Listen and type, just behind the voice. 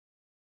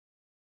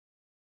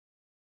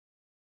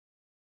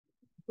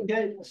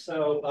Okay,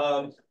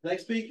 so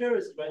next speaker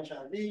is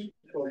Luen-Chau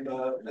from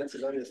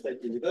Pennsylvania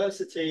State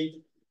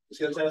University. He's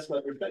going to tell us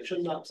about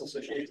reflection maps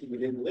associated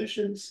with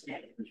involutions,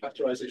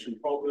 factorization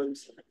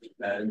problems,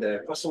 and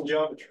Poisson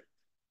geometry.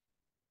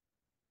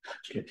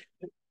 Okay.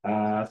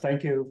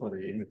 Thank you for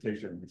the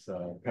invitation. It's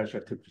a pleasure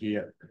to be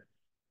here.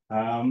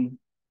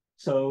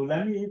 So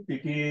let me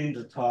begin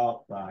the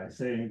talk by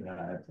saying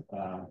that,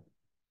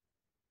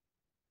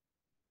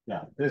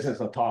 this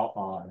is a talk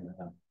on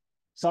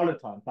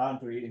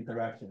soliton-boundary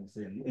interactions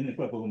in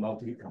integrable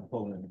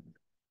multi-component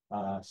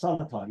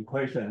soliton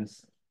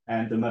equations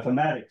and the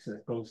mathematics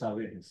that goes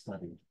out in the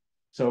study.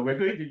 So we're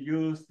going to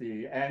use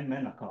the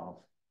n-Manakov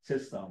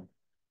system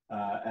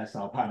as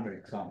our primary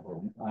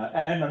example.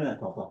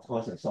 N-Manakov, of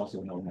course, is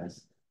also known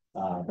as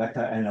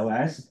vector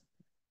NOS.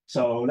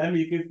 So let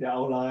me give the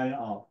outline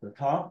of the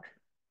talk.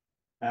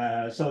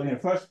 So in the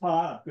first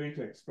part, I'm going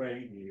to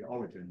explain the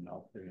origin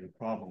of the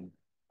problem,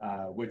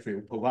 which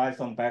will provide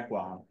some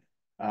background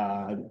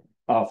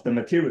of the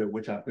material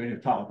which I'm going to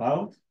talk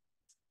about.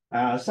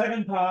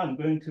 Second part, I'm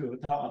going to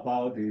talk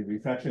about the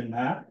reflection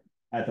map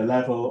at the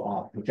level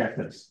of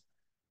projectors.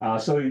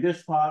 So in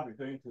this part, we're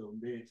going to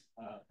meet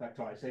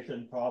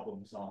factorization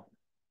problems of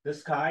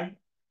this kind.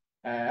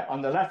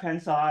 On the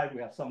left-hand side,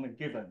 we have something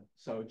given.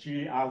 So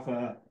G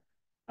alpha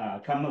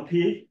comma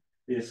P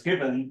is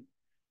given,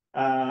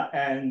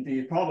 and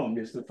the problem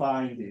is to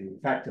find the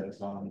factors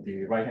on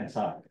the right-hand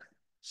side.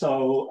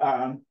 So,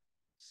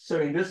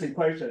 so in this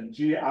equation,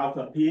 G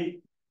alpha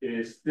P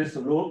is this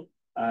loop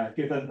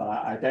given by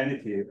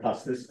identity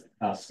plus this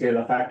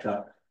scalar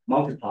factor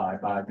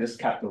multiplied by this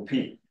capital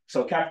P.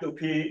 So capital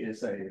P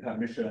is a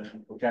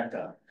Hermitian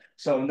projector.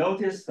 So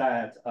notice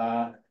that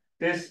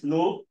this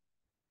loop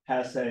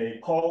has a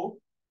pole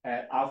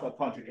at alpha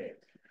conjugate.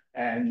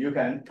 And you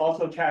can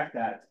also check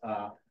that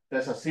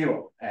there's a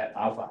zero at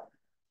alpha.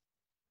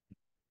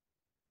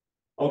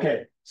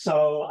 Okay,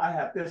 so I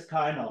have this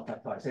kind of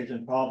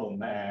factorization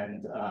problem,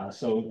 and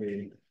so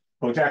the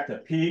projector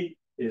P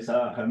is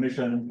a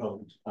Hermitian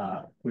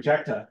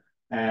projector,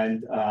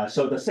 and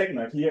so the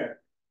sigma here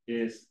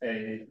is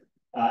an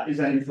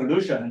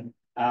involution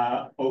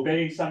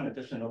obeying some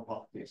additional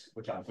properties,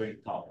 which I'm going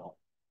to talk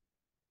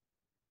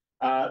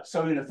about.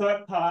 So in the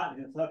third part,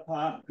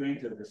 I'm going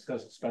to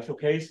discuss a special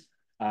case,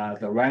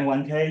 the rank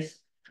 1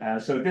 case.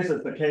 So this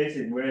is the case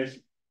in which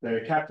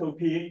the capital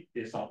P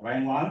is of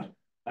rank 1.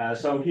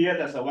 So here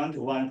there's a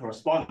one-to-one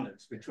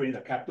correspondence between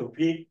the capital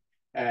P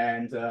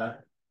and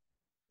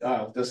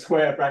the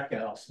square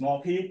bracket of small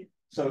p.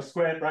 So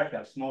square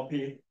bracket of small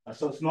p.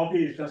 So small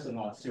p is just a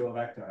non-zero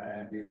vector,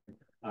 and the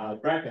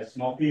bracket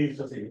small p is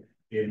just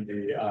in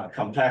the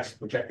complex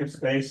projective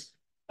space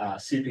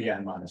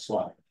CPN minus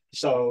 1.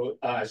 So,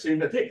 so in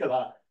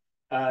particular,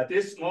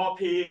 this small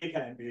p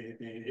can be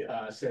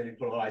the say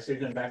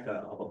polarization vector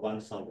of a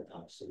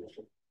one-soliton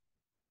solution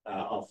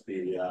of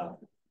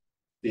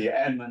the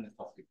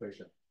n-Manakov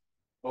equation.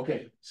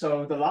 Okay,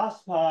 so the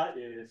last part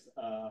is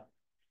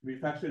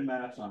reflection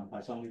maps on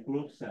Poisson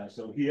groups.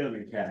 So here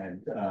we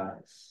can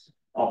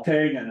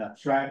obtain an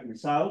abstract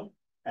result,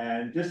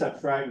 and this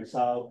abstract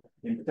result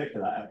in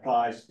particular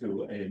applies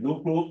to a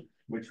loop group,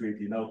 which we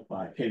denote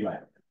by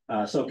K-rag.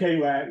 So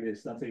K-rag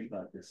is nothing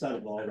but the set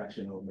of all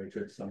rational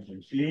matrix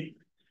function G,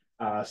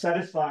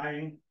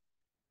 satisfying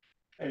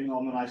a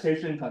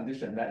normalization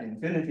condition at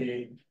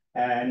infinity,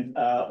 and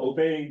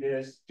obeying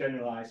this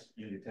generalized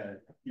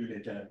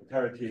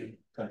unitarity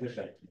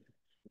condition.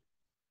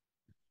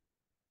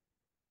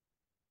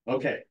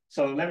 Okay,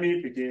 so let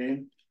me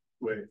begin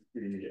with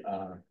the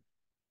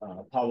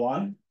part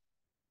 1.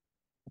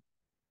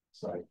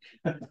 Sorry.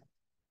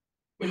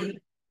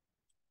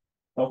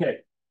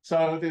 Okay,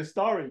 so the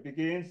story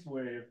begins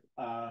with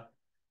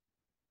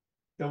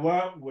the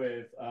work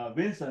with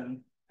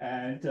Vincent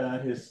and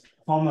his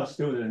former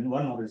student,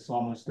 one of his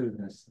former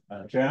students,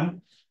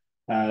 Zhang.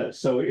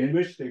 So in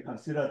which they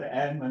consider the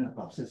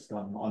n-Manakov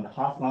system on the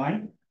half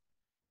line.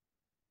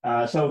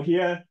 So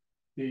here,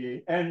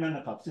 the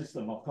n-Manakov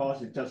system, of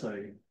course, is just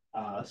a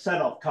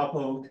set of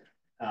coupled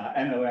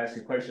NOS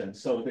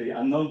equations. So the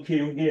unknown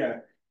Q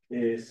here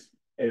is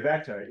a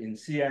vector in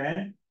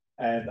Cn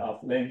and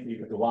of length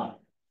equal to 1.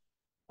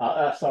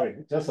 Sorry,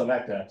 just a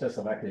vector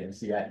in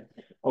Cn.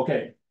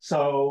 Okay,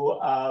 so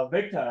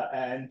Victor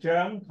and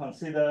Zhang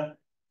consider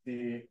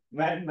the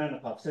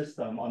n-Manakov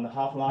system on the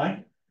half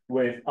line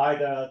with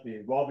either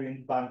the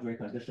Robin boundary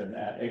condition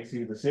at x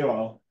equal to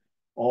 0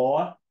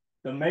 or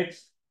the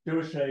mixed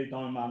Dirichlet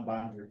Neumann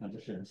boundary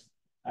conditions.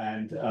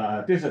 And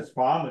this is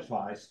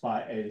parameterized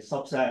by a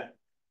subset,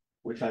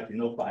 which I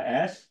denote by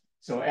S.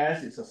 So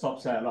S is a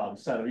subset of a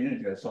set of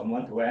integers from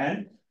 1 to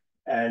n.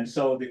 And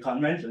so the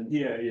convention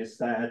here is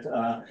that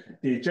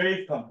the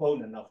J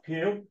component of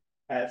Q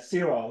at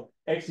 0,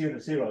 x equal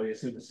to 0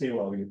 is equal to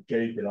 0 if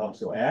J belongs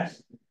to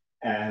S.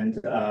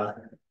 And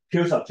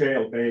Q sub J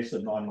obeys the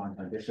Neumann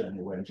condition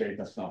when J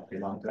does not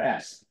belong to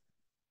S.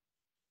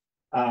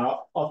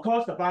 Of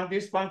course,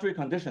 these boundary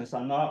conditions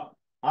are not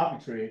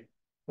arbitrary,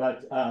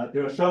 but they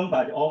were shown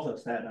by the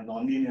authors that a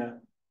nonlinear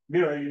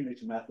mirror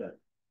image method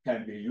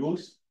can be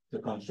used to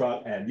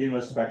construct an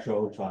inverse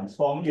spectral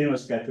transform,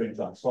 inverse scattering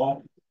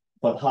transform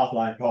for the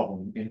half-line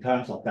problem in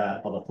terms of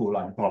that of the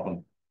full-line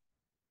problem.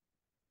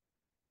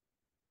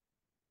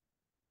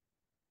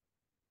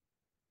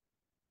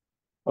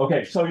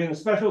 Okay, so in the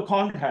special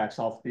context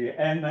of the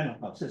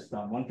n-Manakov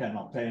system, one can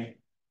obtain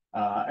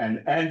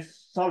an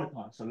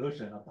n-soliton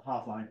solution of the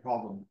half-line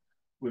problem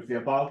with the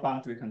above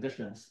boundary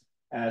conditions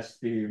as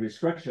the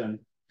restriction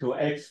to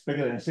x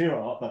bigger than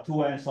 0 of a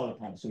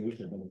 2n-soliton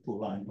solution of the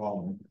full-line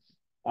problem,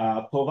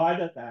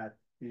 provided that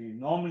the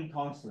Neumann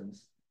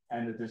constants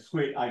and the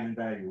discrete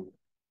eigenvalue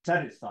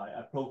satisfy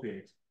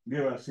appropriate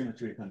mirror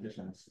symmetry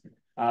conditions.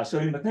 So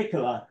in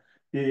particular,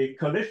 the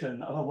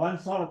collision of a one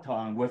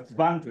soliton with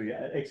boundary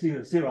at x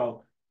equals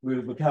 0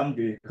 will become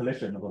the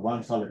collision of a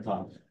one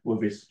soliton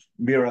with its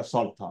mirror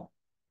soliton.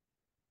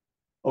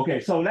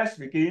 Okay, so let's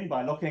begin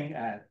by looking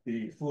at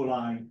the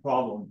full-line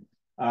problem.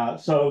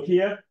 So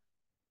here,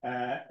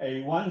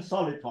 a one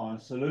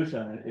soliton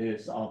solution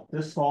is of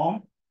this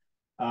form.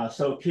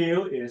 So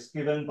Q is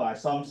given by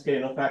some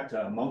scalar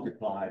factor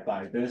multiplied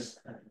by this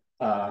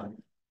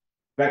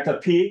vector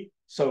P.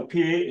 So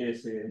P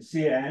is in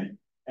Cn,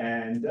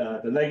 and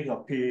the length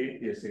of P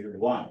is in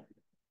 1.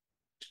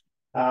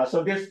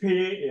 So this P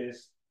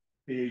is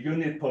the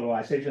unit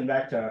polarization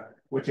vector,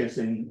 which is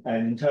in an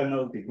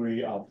internal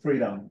degree of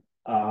freedom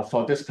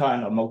for this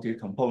kind of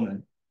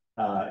multi-component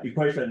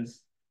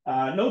equations.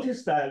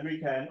 Notice that we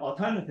can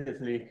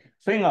alternatively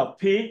think of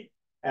P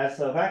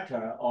as a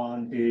vector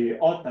on the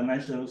odd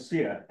dimensional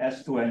sphere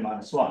S2n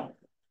minus 1.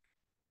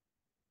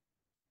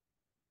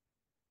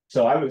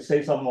 So I will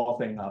say some more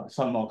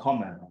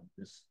comment on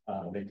this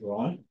later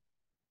on.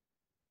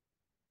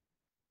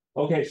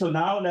 Okay, so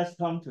now let's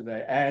come to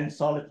the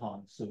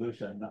n-soliton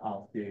solution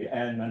of the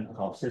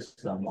n-Manakov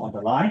system on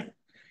the line.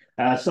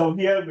 So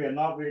here we are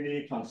not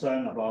really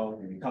concerned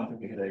about the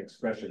complicated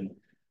expression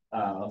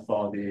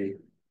for the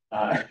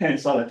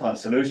n-soliton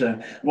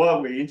solution.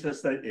 What we're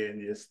interested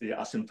in is the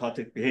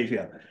asymptotic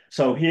behavior.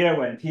 So here,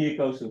 when t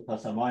goes to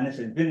plus or minus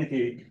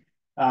infinity,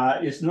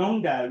 it's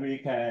known that we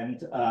can,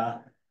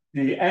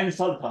 the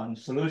n-soliton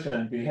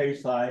solution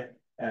behaves like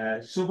a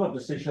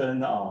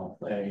superposition of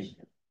a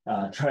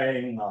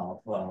train of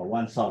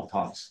one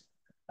solitons.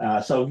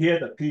 So here,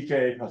 the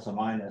pj plus or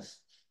minus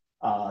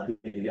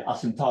the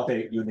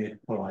asymptotic unit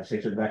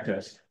polarization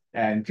vectors,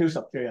 and q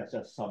sub j is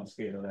just some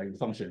scalar value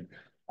function.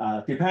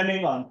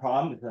 Depending on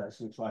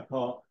parameters, which I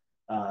call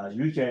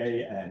uj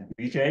and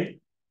bj.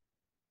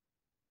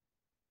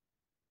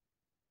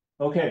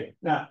 Okay,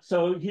 now,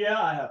 so here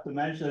I have to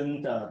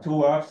mention two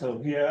works.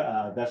 So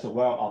here, there's a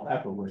work of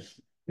Applewood,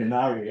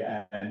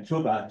 Binari, and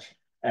Chubach,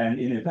 and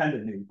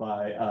independently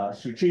by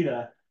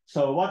Suchida.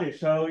 So what they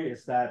show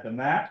is that the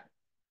map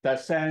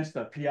that sends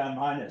the pi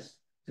minus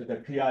to the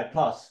pi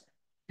plus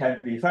can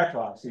be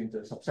factorized into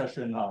a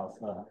succession of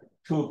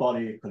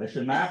two-body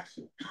collision maps,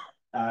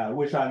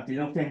 which I'm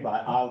denoting by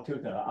R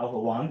tilde alpha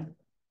 1,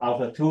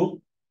 alpha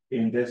 2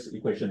 in this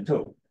equation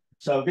 2.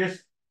 So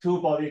this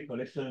two-body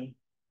collision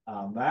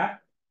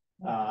map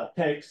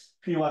takes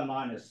P1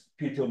 minus,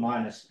 P2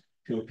 minus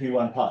to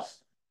P1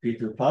 plus,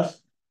 P2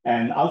 plus,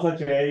 and alpha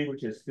j,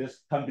 which is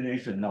this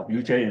combination of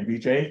uj and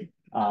bj,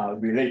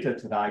 related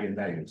to the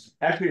eigenvalues.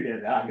 Actually, they're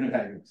the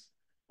eigenvalues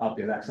of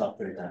the Dirac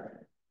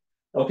operator.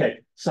 Okay,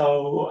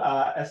 so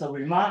as a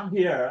remark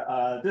here,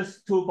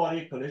 this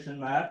two-body collision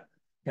map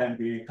can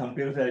be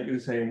computed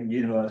using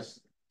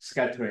inverse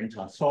scattering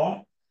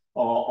transform,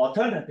 or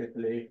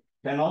alternatively,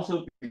 can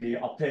also be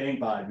obtained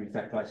by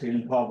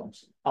refactorization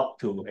problems up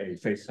to a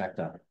phase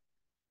vector.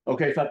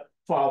 Okay, but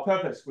for our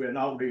purpose, we're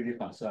not really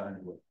concerned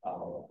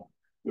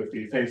with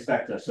the phase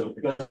vector. So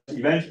because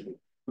eventually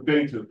we're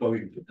going to go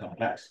into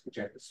complex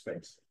projected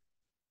space.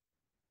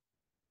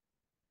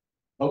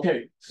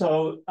 Okay,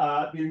 so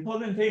the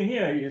important thing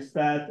here is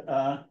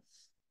that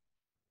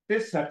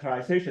this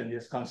factorization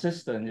is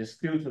consistent is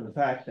due to the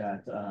fact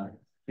that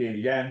the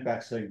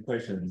Yang-Baxter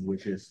equation,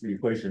 which is the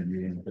equation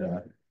in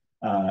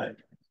the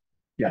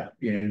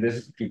in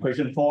this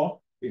equation 4,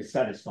 is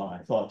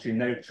satisfied for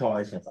generic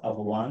choice of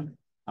alpha 1,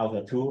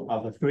 alpha 2,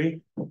 alpha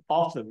 3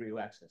 of the real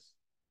axis.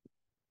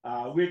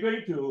 We're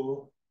going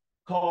to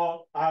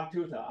call R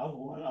tilde alpha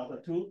 1, alpha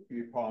 2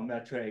 the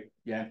parametric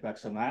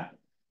Yang-Baxter map,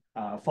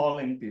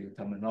 following the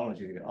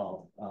terminology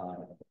of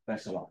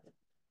Veselov.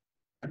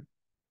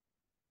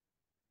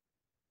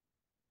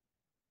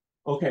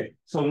 Okay,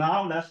 so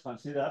now let's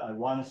consider a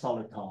one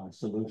soliton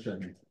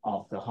solution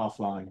of the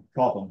half-line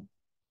problem.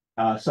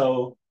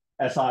 So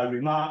as I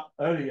remarked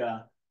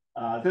earlier,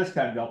 this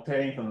can be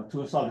obtained from a two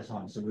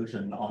soliton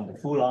solution on the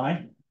full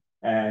line.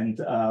 And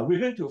we're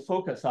going to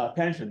focus our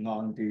attention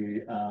on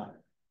the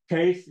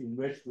case in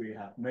which we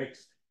have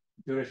mixed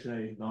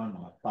Dirichlet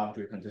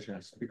boundary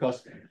conditions,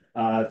 because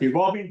the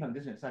Robin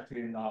condition is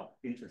actually not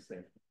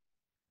interesting.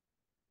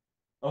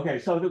 Okay,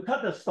 so to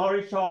cut the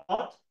story short,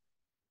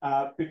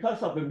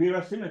 because of the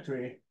mirror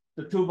symmetry,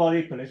 the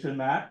two-body collision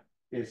map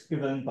is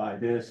given by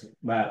this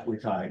map,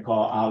 which I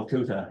call R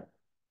tilde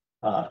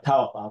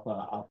tau of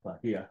alpha alpha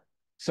here.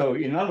 So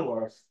in other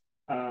words,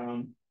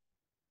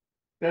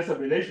 there's a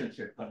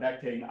relationship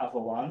connecting alpha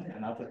 1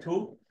 and alpha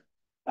 2.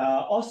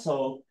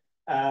 Also,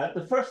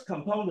 the first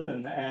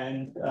component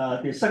and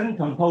the second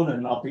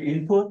component of the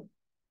input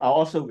are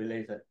also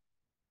related.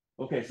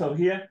 Okay, so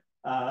here,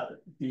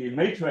 the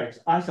matrix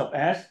I sub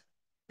S,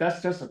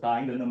 that's just a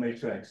diagonal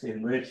matrix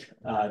in which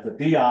the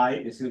di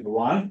is equal to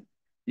 1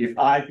 if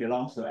I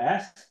belongs to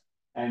S,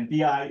 and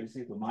di is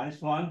equal to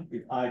 -1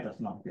 if I does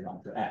not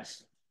belong to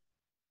S.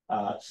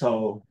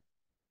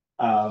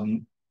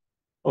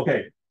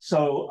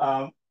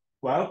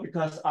 Well,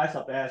 because I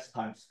sub S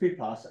times P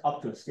plus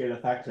up to a scalar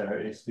factor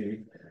is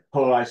the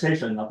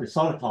polarization of the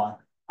soliton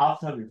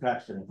after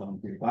reflection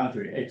from the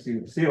boundary x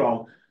equals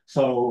 0.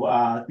 So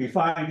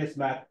define this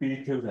map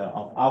B tilde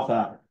of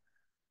alpha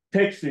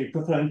takes the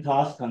equivalent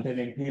task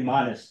containing P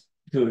minus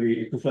to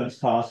the equivalence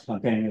task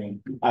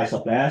containing I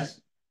sub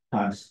S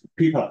times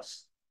P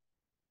plus.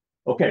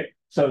 Okay,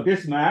 so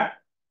this map,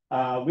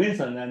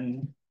 Wilson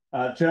and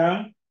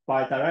Zhang,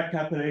 by direct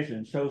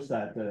calculation, shows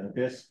that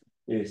this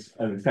is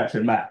a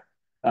reflection map,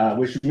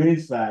 which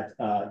means that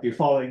the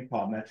following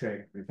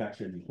parametric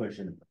reflection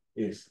equation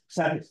is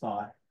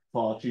satisfied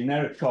for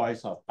generic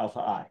choice of alpha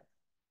I.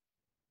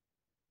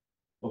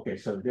 Okay,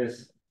 so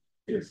this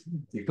is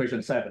the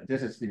equation 7.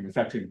 This is the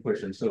reflection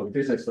equation. So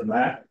this is the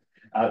map,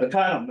 the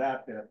kind of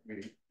map that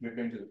we're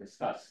going to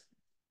discuss.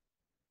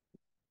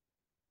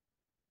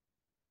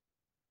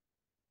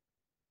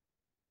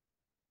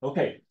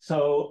 Okay,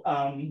 so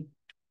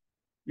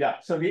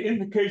so the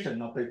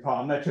implication of the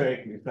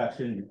parametric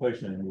reflection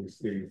equation is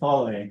the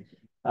following.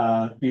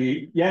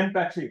 The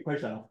Yang-Baxter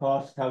equation, of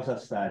course, tells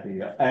us that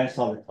the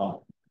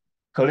n-soliton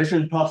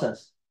collision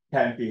process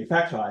can be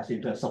factorized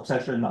into a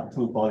succession of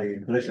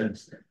two-body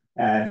collisions.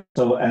 And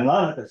so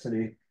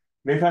analogously,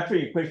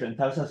 refractory equation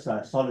tells us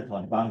that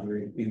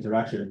soliton-boundary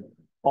interaction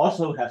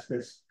also has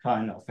this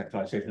kind of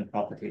factorization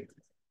property.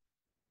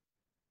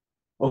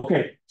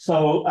 Okay,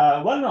 so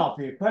one of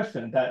the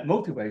questions that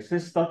motivates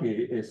this study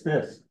is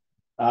this.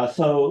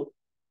 So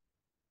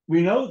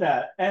we know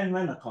that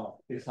n-Manakov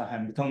is a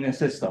Hamiltonian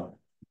system.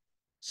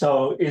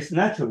 So it's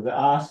natural to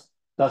ask,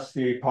 does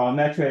the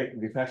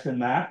parametric reflection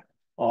map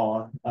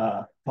or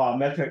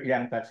parametric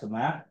Yang-Baxter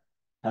map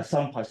have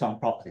some Poisson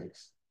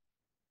properties?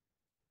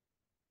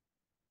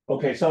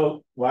 Okay,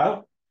 so,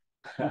 well,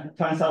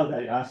 turns out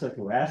that the answer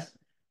to S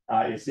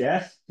is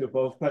yes to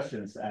both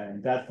questions,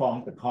 and that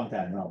forms the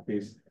content of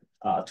these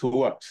two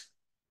works.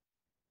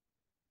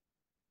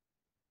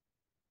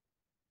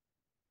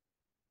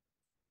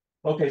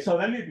 Okay, so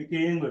let me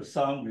begin with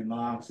some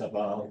remarks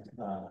about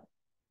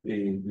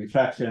the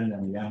reflection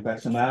and the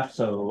Yang-Baxter map.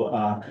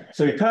 So,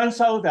 so it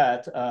turns out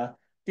that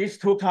these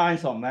two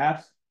kinds of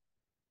maps,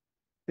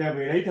 they're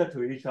related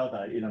to each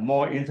other in a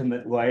more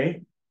intimate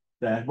way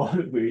than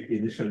what we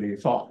initially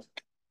thought.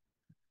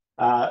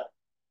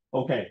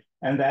 Okay,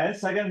 and then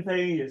second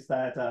thing is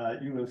that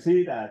you will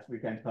see that we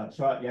can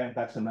construct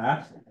Yang-Baxter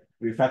maps,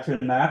 reflection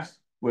maps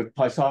with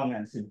Poisson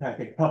and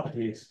symplectic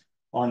properties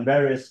on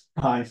various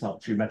kinds of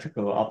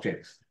geometrical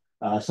objects.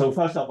 So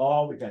first of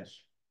all, we can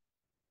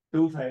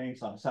do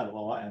things on set of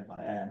all n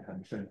by n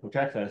Hermitian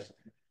projectors,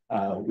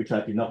 which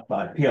are denoted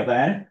by P of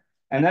n.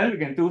 And then we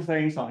can do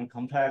things on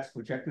complex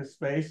projective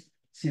space,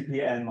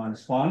 CPn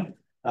minus 1,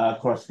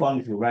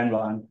 corresponding to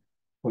Rembrandt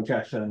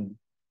projection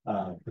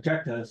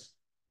projectors.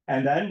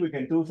 And then we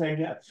can do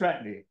things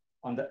abstractly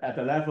at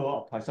the level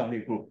of Poisson Lie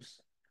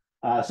groups.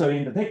 So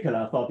in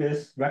particular, for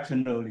this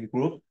rational Lie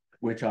group,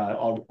 which I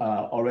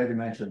already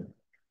mentioned.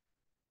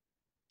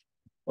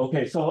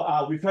 Okay, so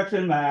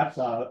reflection maps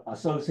are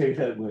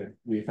associated with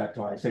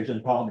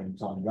refactorization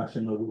problems on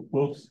rational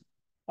groups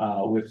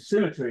with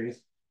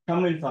symmetries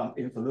coming from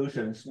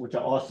involutions, which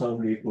are also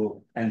Lie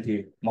group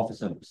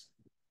anti-morphisms.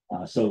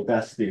 So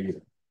that's the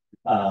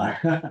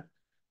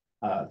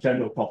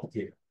general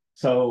property.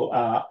 So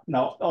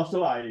now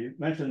also I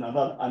mentioned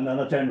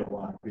another general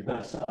one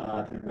because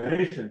the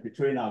relation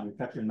between our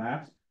reflection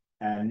maps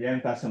and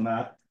Yang-Baxter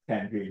map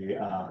can be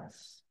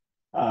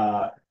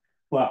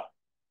well,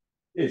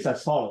 it's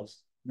as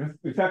follows.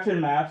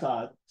 Reflection maps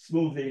are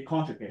smoothly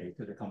conjugate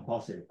to the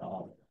composite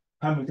of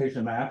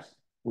permutation maps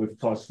with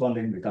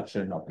corresponding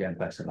reduction of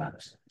Yang-Baxter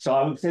maps. So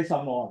I will say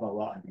some more about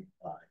what I mean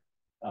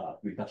by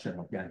reduction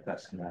of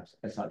Yang-Baxter maps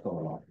as I go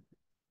along.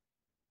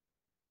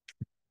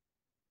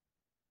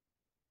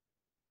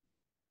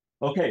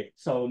 Okay,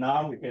 so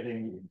now we're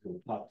getting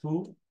into part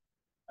 2.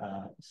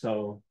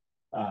 So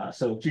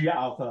G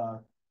alpha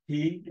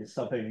P is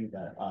something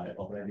that I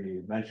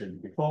already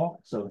mentioned before.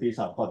 So these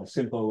are called the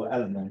simple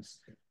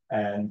elements.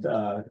 And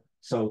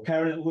so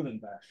Karen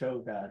Uhlenbeck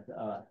showed that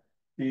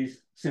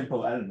these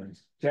simple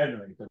elements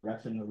generate the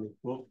rational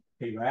group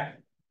Dirac.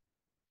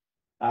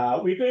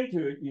 We're going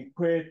to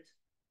equate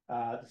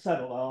the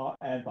set of all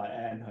n by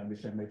n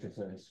Hermitian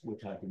matrices,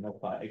 which are denoted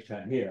by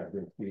Hn here,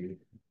 with the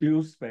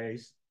dual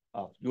space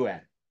of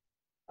Un,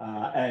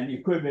 and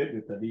equip it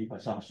with the Lie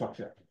Poisson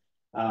structure.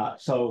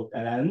 So,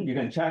 and then you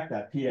can check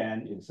that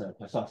Pn is a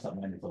Poisson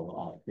submanifold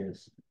of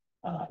this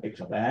H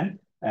of n.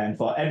 And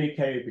for any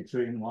k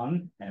between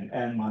 1 and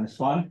n minus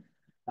 1,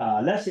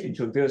 let's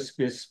introduce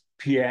this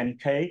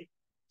Pnk.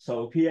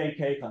 So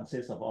Pnk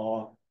consists of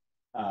all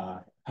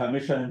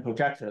Hermitian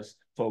projectors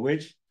for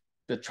which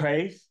the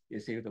trace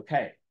is equal to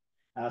K.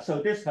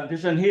 So this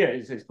condition here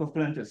is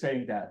equivalent to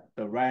saying that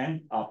the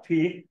rank of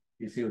P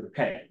is equal to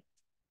K.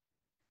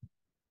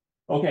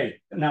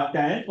 Okay, now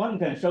then one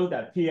can show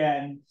that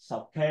Pn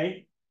sub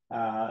K,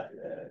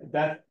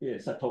 that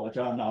is a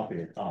torsion of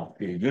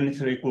the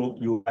unitary group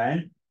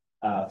UN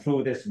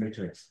through this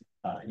matrix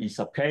E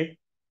sub K,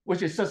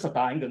 which is just a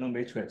diagonal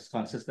matrix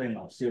consisting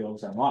of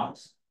zeros and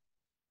ones.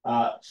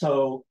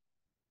 So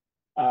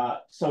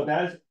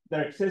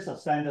there exists a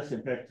standard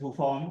symplectic two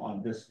form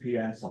on this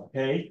Pn sub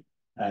K,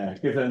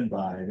 given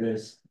by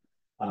this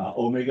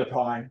omega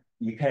prime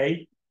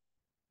Ek.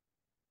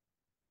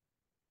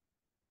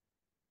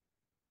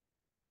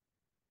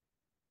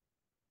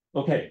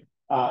 Okay,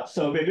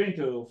 so we're going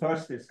to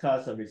first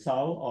discuss a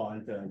result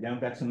on the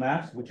Yang-Baxter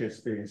maps, which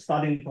is the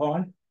starting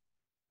point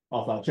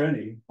of our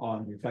journey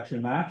on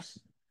reflection maps.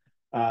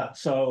 We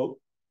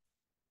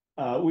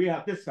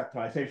have this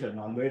factorization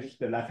on which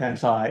the left-hand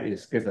side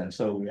is given.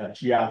 So we have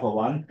G alpha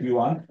 1,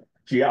 P1,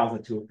 G alpha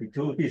 2,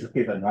 P2. These are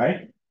given,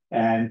 right?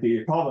 And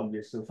the problem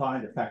is to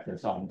find the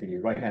factors on the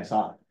right-hand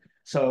side.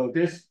 So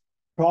this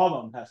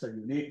problem has a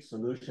unique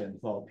solution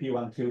for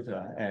P1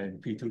 tutor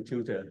and P2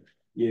 tutor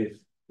if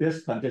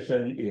this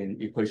condition in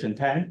equation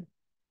 10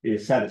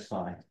 is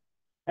satisfied.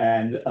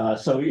 And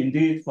so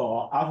indeed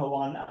for alpha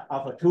 1,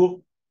 alpha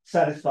 2,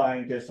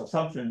 satisfying this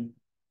assumption,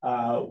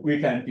 we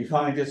can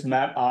define this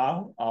map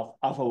R of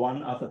alpha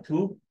 1, alpha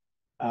 2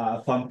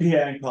 from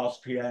Pn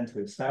cross Pn to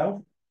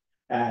itself,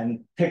 and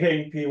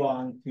taking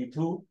P1, P2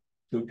 to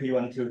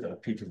P1 tutor,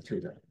 P2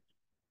 tutor.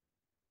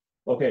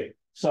 Okay,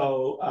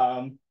 so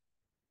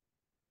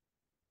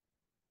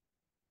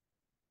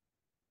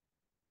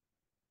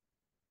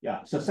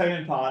yeah, so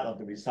second part of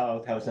the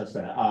result tells us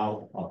that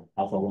R of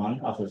alpha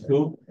 1, alpha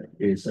 2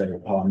 is a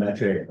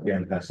parametric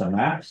Yang-Baxter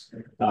maps,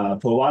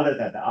 provided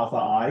that the alpha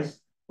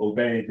i's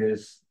obey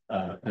this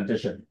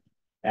condition.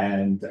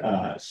 And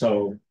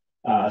so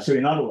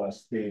in other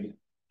words, this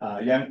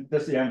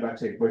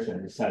Yang-Baxter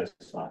equation is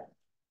satisfied.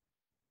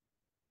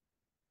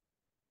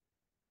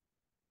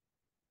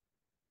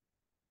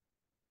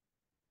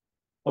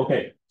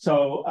 Okay,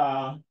 so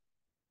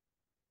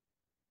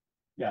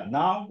yeah,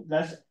 now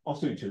let's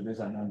also introduce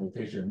another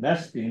notation.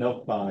 Let's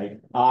denote by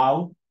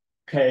R,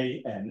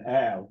 K, and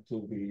L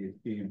to be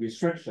the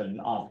restriction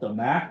of the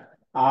map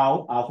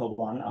R alpha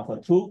 1,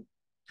 alpha 2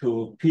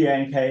 to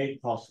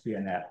Pnk cross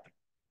Pnl.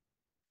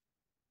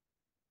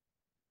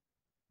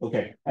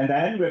 Okay, and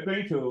then we're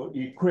going to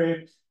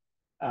equip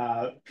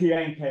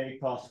Pnk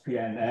cross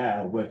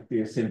Pnl with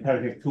the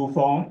symplectic two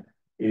form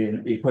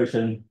in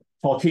equation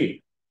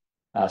 14.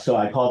 So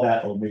I call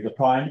that omega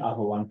prime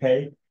alpha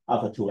 1k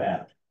alpha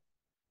 2l.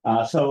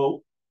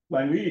 So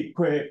when we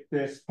equate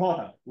this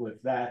product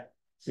with that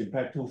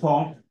symplectic two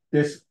form,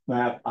 this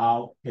map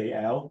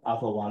RKL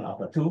alpha 1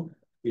 alpha 2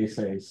 is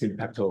a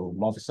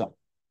symplectomorphism.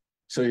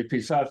 So it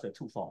preserves the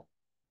two form.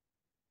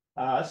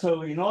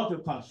 So in order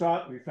to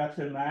construct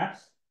reflection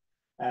maps,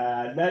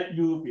 let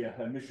U be a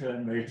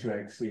Hermitian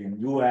matrix in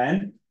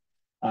UN.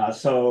 A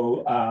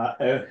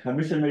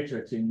Hermitian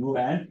matrix in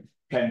UN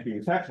can be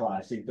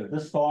factorized into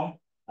this form.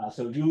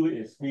 So U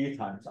is V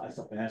times I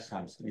sub S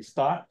times V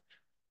star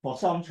for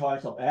some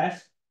choice of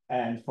S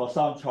and for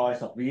some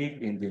choice of V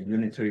in the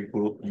unitary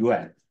group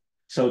UN.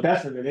 So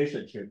that's the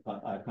relationship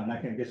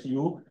connecting this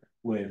U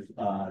with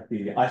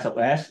the I sub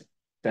S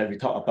that we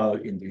talked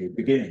about in the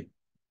beginning.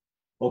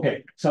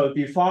 Okay, so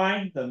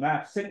define the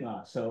map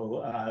sigma.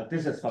 So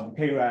this is from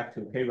K-Rac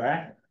to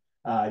K-Rac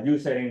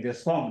using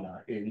this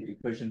formula in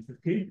equation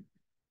 15.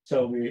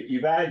 So we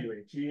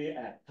evaluate G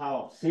at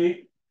tau of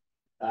C.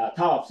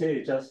 Tau of C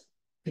is just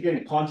taking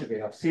the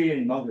conjugate of C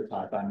and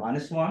multiplied by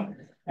 -1,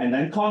 and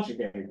then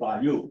conjugate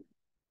by U.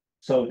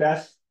 So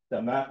that's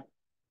the map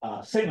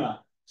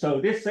sigma.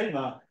 So this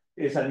sigma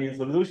is an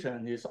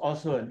involution, is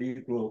also a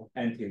Lie group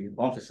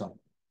anti-morphism.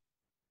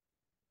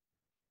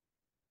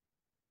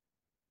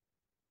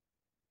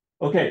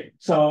 Okay,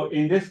 so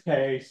in this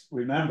case,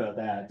 remember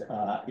that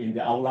in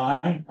the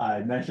outline,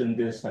 I mentioned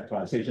this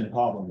factorization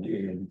problem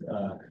in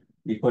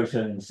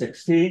equation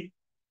 16.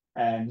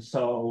 And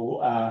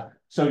so,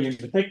 in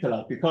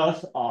particular,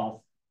 because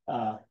of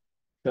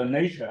the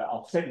nature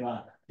of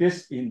sigma,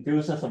 this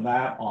induces a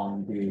map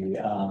on the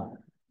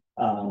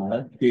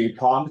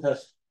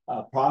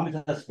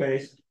parameter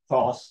space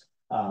cross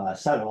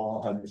set of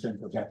all Hermitian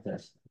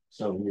projectors.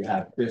 So we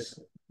have this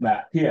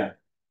map here.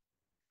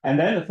 And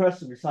then the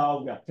first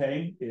result we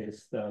obtain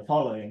is the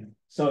following.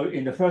 So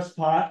in the first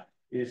part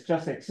is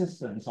just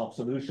existence of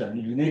solution,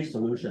 unique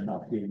solution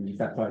of the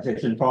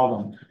factorization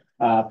problem,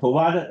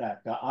 provided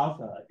that the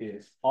alpha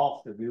is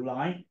off the real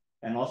line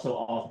and also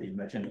off the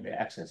imaginary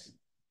axis.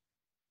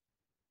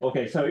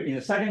 Okay, so in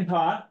the second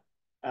part,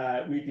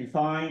 we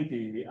define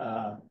the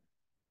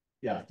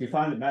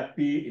map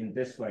B in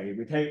this way.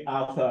 We take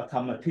alpha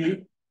comma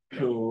P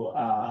to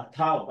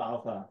tau of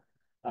alpha,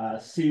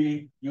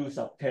 C U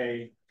sub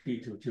K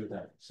P2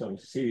 tutor. So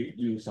C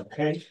U sub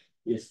K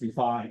is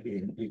defined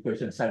in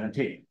equation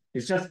 17.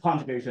 It's just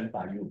conjugation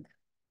by U.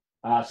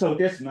 So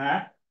this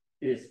map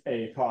is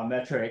a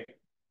parametric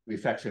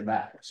reflection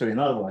map. So in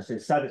other words,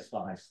 it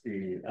satisfies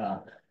the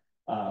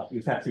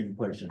reflection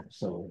equation.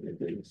 So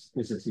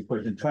this is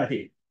equation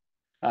 20.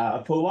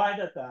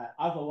 Provided that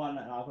alpha 1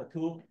 and alpha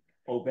 2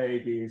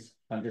 obey these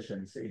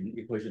conditions in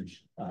equation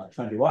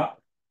 21.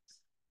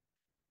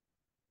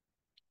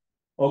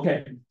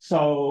 Okay,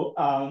 so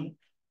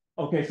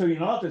so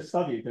in order to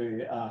study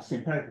the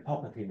symplectic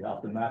property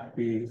of the map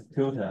B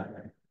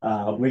filter,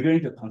 we're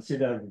going to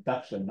consider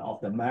reduction of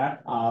the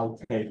map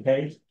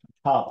R-K-K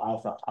half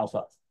alpha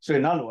alpha. So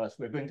in other words,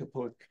 we're going to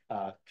put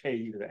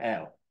K to the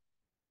L.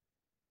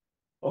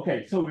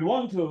 Okay, so we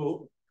want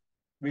to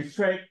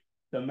restrict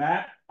the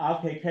map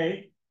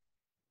R-K-K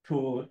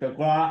to the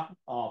graph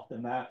of the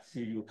map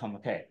Cu,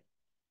 K.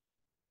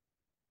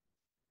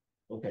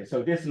 Okay,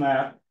 so this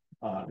map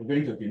we're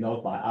going to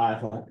denote by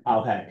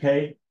alpha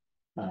K,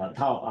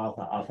 tau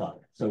alpha alpha.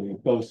 So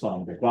it goes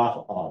from the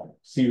graph of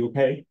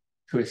CUK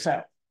to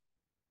itself.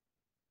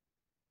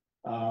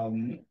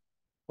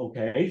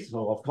 Okay,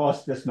 so of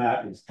course this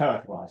map is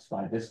characterized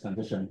by this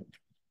condition.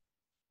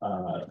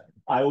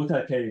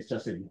 Iota K is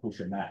just an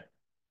inclusion map.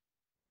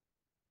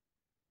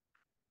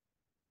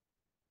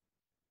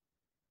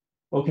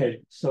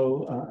 Okay,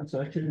 so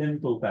actually let me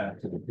go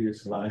back to the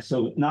previous slide.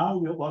 So now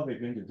what we're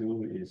going to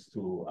do is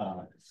to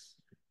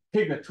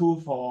take the two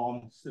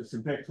forms, the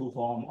symplectic two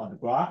form on the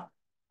graph,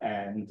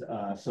 and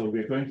so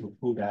we're going to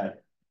put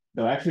that.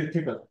 No, actually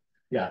take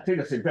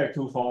the symplectic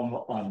two form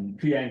on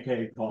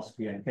PNK cross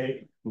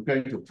PNK. We're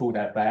going to pull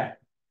that back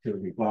to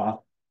the graph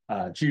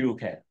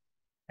GUK.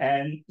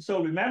 And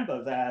so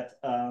remember that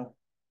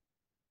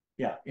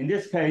in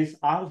this case,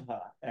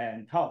 alpha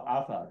and tau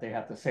alpha, they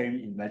have the same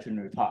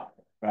imaginary part,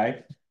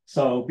 right?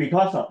 So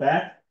because of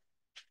that,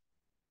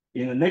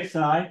 in the next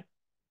slide,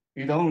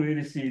 you don't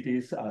really see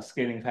these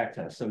scaling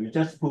factors. So you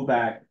just pull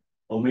back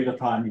omega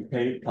prime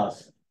UK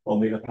plus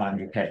omega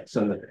prime UK.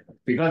 So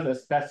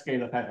because that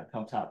scalar factor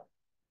comes out.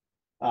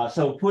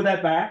 So put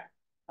that back,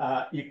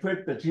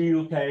 equip the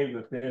GUK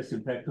with the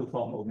symplectic two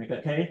form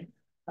omega K.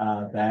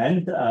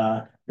 Then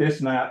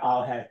this map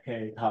R hat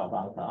K tau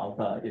alpha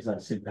alpha is a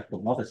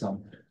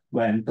symplectomorphism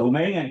when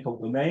domain and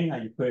codomain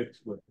are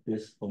equipped with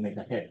this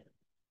omega K.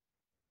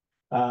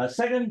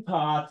 Second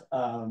part,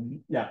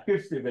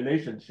 gives the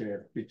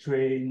relationship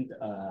between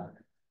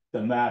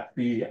the map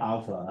B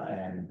alpha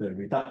and the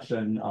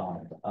reduction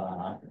of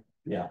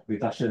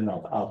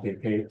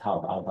RKK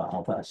tau alpha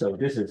alpha. So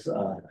this is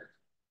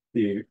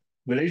the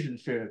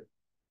relationship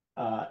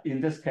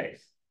in this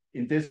case,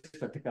 in this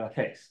particular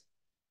case.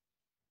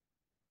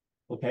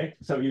 Okay,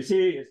 so you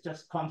see it's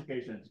just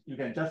conjugation. You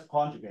can just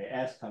conjugate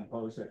S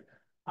composite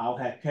R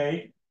hat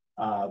K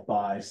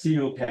by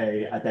CUK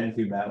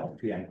identity map of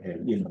P and K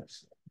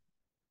inverse.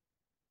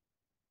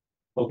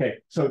 Okay,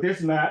 so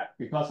this map,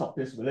 because of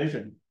this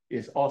relation,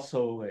 is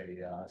also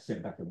a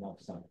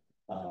symplectomorphism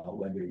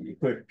when we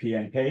equip P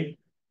and K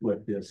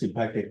with the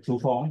symplectic two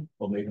form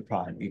omega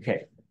prime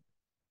EK.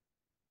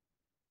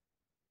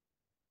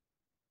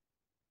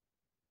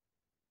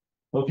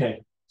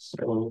 Okay, so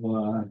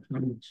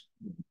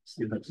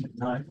still have some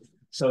time.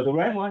 So the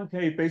rank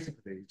 1K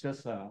basically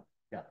just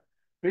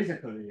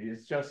basically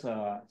it's just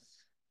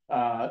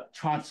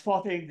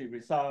transporting the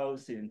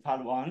results in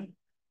part 1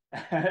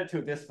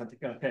 to this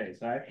particular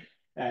case, right?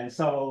 And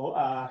so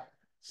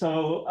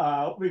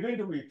we're going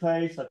to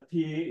replace a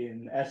P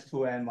in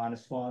S2n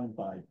minus 1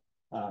 by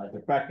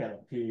the bracket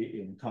of P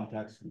in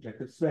complex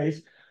projective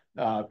space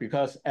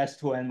because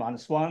S2n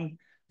minus 1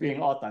 being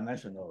odd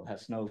dimensional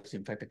has no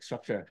symplectic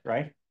structure,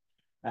 right?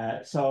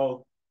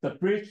 So the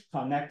bridge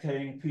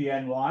connecting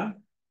Pn1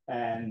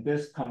 and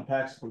this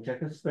complex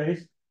projective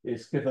space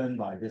is given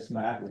by this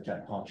map, which I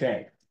call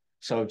J.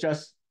 So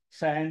just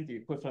send the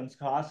equivalence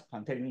class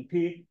containing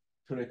P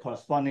to the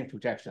corresponding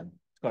projector.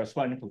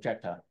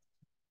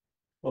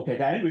 Okay,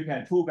 then we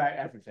can pull back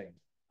everything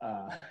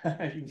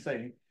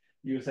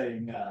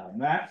using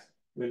maps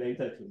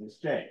related to this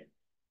J.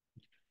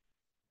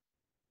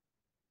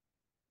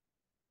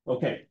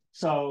 Okay,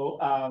 so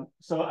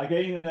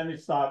again, let me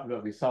start with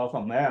the result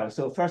from there.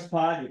 So first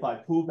part, if I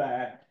pull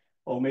back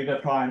omega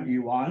prime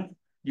E1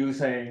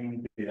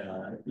 using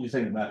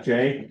the map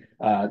J,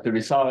 the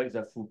result is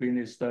a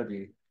Fubini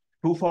study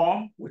two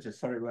form, which is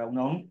very well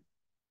known.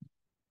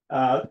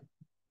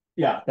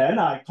 Then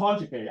I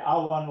conjugate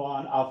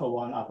R11, alpha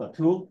 1, alpha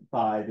 2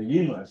 by the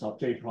inverse of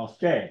J cross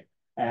J.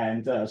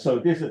 And so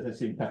this is the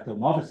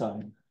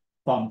symplectomorphism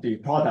from the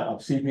product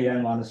of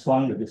CPN minus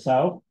 1 with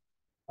itself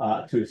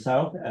to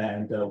itself,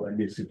 and when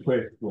it's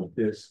equipped with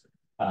this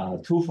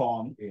two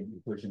form in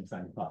equation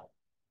 25.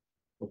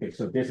 Okay,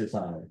 so this is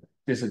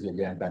the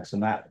Yang-Baxter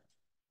map.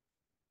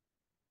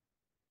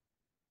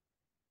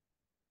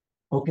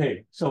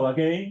 Okay, so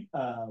again,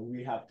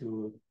 we have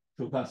to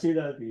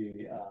consider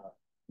the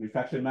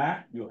reflection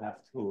map. We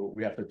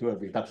have to do a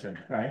reduction,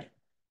 right?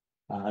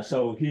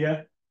 So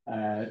here,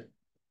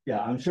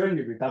 I'm showing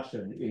the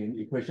reduction in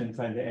equation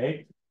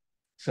 28.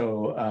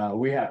 So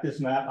we have this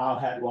map R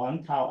hat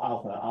 1, tau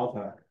alpha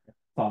alpha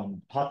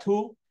from part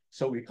 2.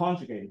 So we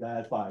conjugate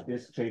that by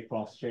this J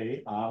cross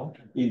J R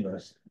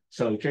inverse.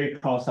 So J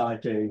cross I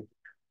J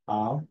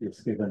R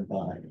is given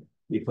by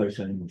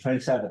equation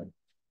 27.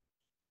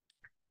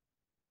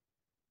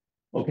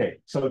 Okay,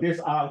 so this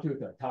R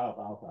tutor tau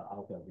alpha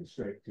alpha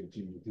restrict to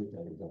G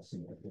tutor is a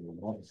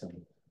symplectomorphism.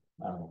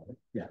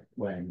 Yeah,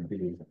 when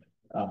the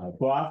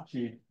graph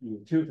G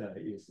tutor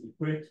is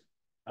equipped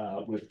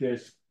with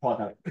this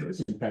product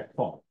symplectic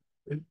form.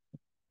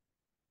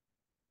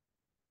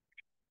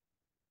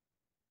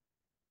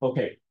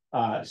 Okay,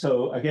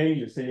 so again,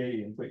 you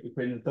see in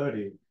equation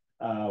 30,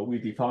 we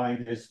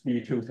define this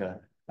B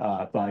tutor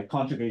by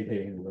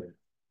conjugating with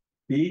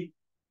B.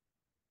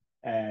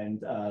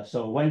 And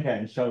so one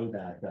can show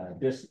that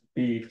this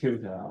B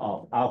tutor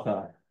of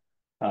alpha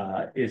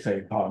is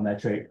a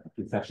parametric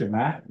reflection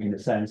map in the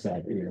sense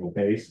that it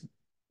obeys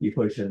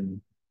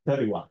equation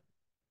 31.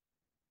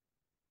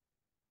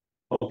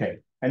 Okay,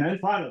 and then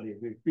finally,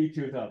 with B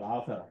tutor of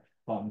alpha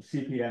from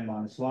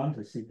CPN-1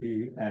 to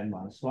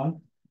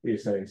CPN-1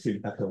 is a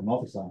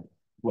symplectomorphism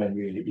when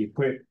we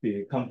equip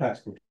the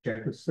complex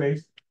projective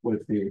space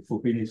with the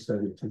Fubini's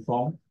 32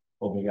 form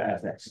omega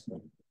fx.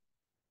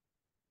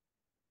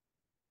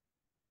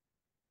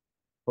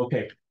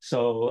 Okay,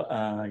 so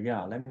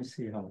yeah, let me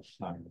see how much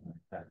time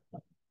I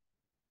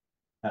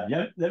have.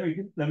 Yeah,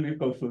 let me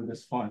go through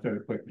this point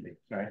very quickly,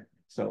 right?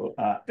 So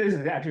this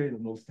is actually the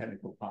most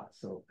technical part.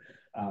 So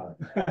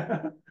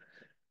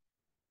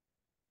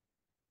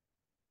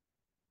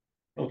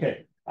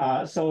okay,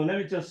 so let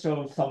me just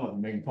show some of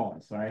the main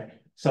points, right?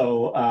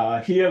 So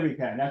here we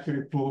can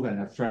actually prove an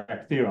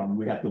abstract theorem.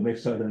 We have to make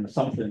certain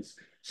assumptions.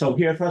 So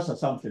here, first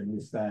assumption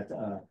is that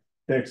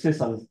there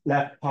exists a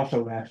left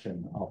partial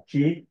action of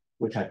G,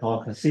 which I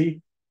call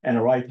C, and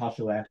a right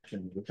partial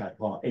action, which I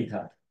call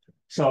eta.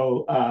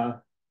 So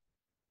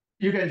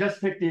you can just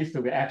pick these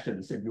to be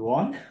actions if you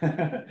want,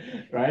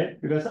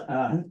 right? Because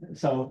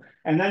so,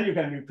 and then you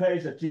can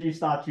replace a G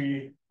star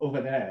G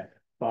over there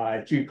by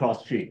G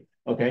cross G,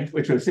 okay,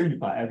 which will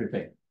simplify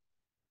everything.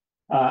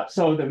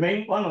 So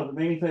one of the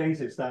main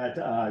things is that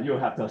you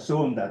have to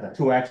assume that the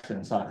two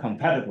actions are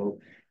compatible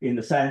in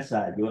the sense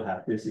that you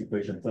have this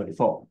equation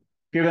 34.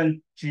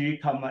 Given G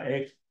comma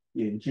H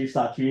in G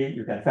star G,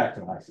 you can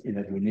factorize in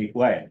a unique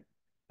way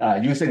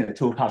using the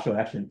two partial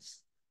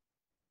actions.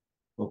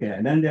 Okay,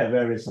 and then there are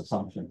various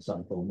assumptions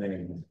on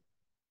domain.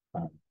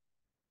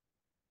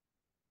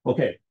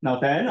 Okay, now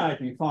then I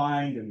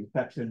define the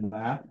reflection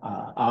map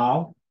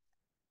R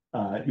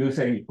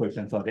using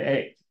equation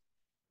 38.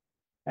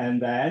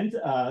 And then,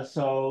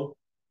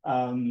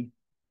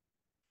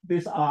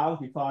 this R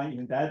defined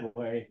in that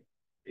way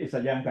is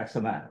a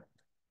Yang-Baxter map.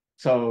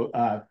 So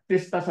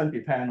this doesn't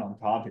depend on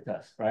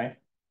parameters, right?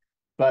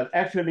 But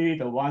actually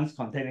the ones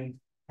containing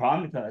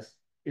parameters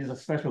is a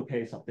special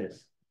case of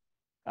this.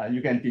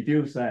 You can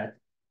deduce that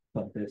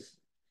from this.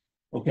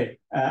 Okay,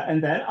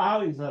 and then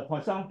R is a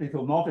Poisson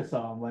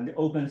diffeomorphism when the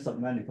open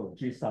submanifold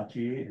G star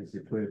G is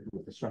equipped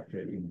with the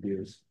structure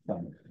induced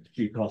from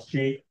G cross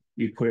G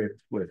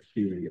equipped with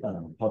the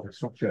product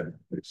structure.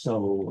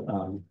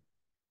 So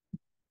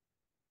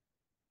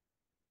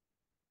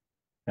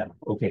yeah,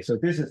 okay, so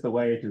this is the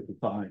way to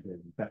define the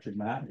reflection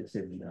map. It's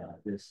in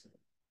this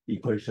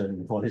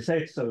equation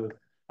 46. So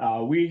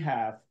we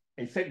have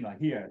a sigma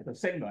here. The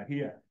sigma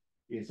here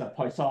is a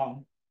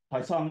Poisson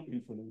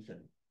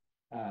involution,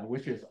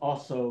 which is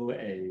also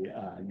a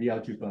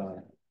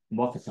algebra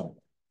morphism.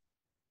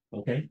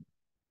 Okay,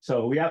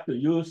 so we have to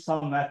use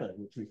some method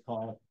which we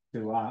call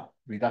Dirac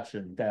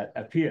reduction that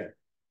appeared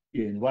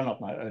in one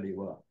of my early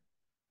work.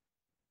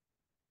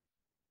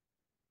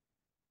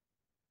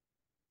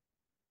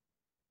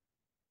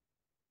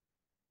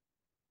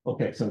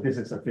 Okay, so this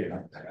is a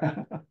theorem.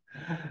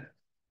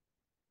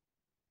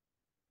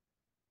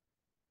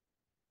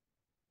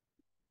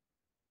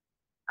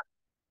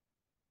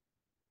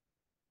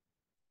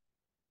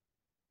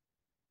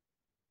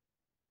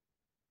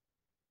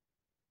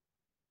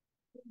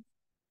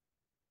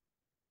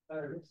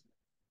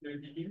 They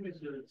begin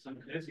with some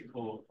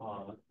classical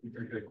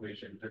integral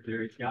equation, but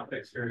there is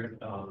Yang-Baxter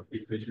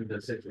equation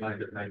that says like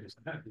the type is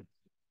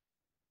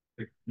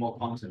more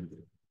constant.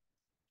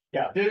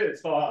 Yeah, this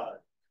is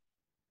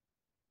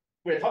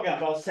we're talking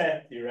about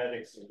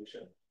set-theoretic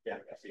solution.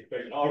 Yang-Baxter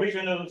equation.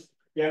 Original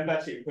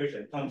Yang-Baxter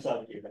equation comes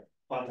up in the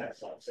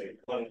context of, say,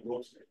 quantum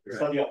groups, right.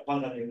 Study of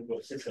quantum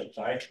group systems,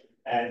 right?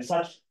 And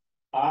such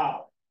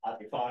are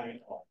defined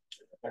of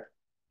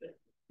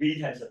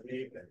V tensor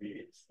B and V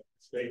is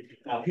straight.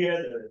 Now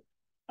here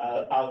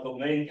our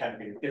domain can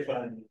be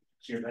different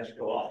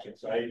geometrical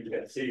objects, right? You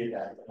can see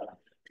that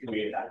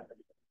we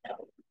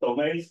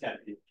domains can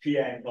be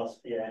Pn plus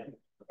Pn,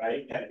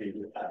 right? Can be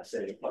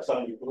say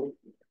Poisson group,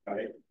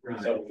 right?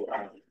 So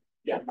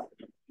yeah.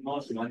 I'm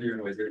also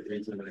wondering whether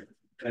there's a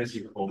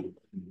classical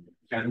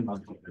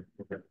analog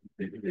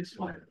this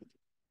one.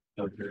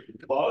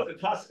 Well, the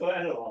classical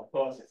analog, of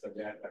course, is a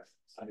Yang-Baxter.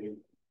 I mean,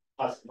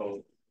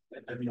 classical.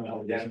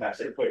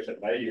 Yang-Baxter equation,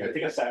 right? You can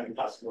think of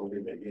semi-classical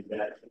in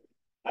that.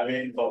 I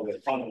mean, for the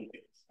quantum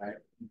fields, right?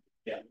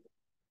 Yeah.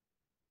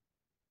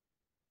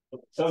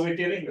 So we're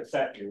dealing with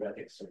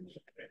set-theoretic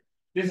solution. Right?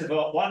 This is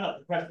one of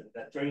the questions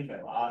that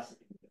Dirichlet asked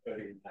in the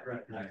early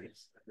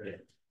 1990s. Yeah.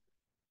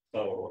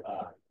 So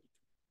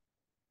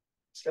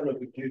it's kind of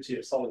the beauty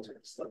of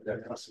solitons that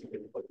they're classically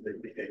what they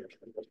behave.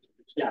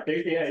 Yeah,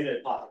 they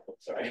behave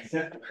particles, right?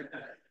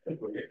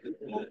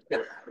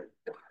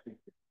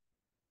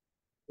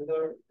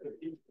 Another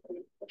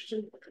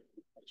question?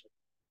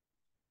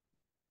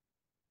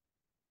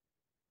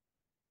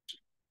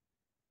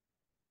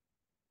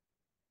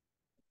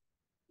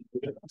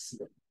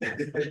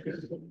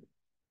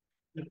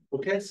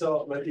 Okay,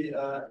 so maybe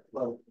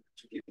well,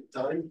 to keep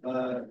time,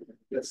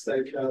 let's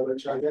thank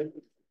Luen-Chau again.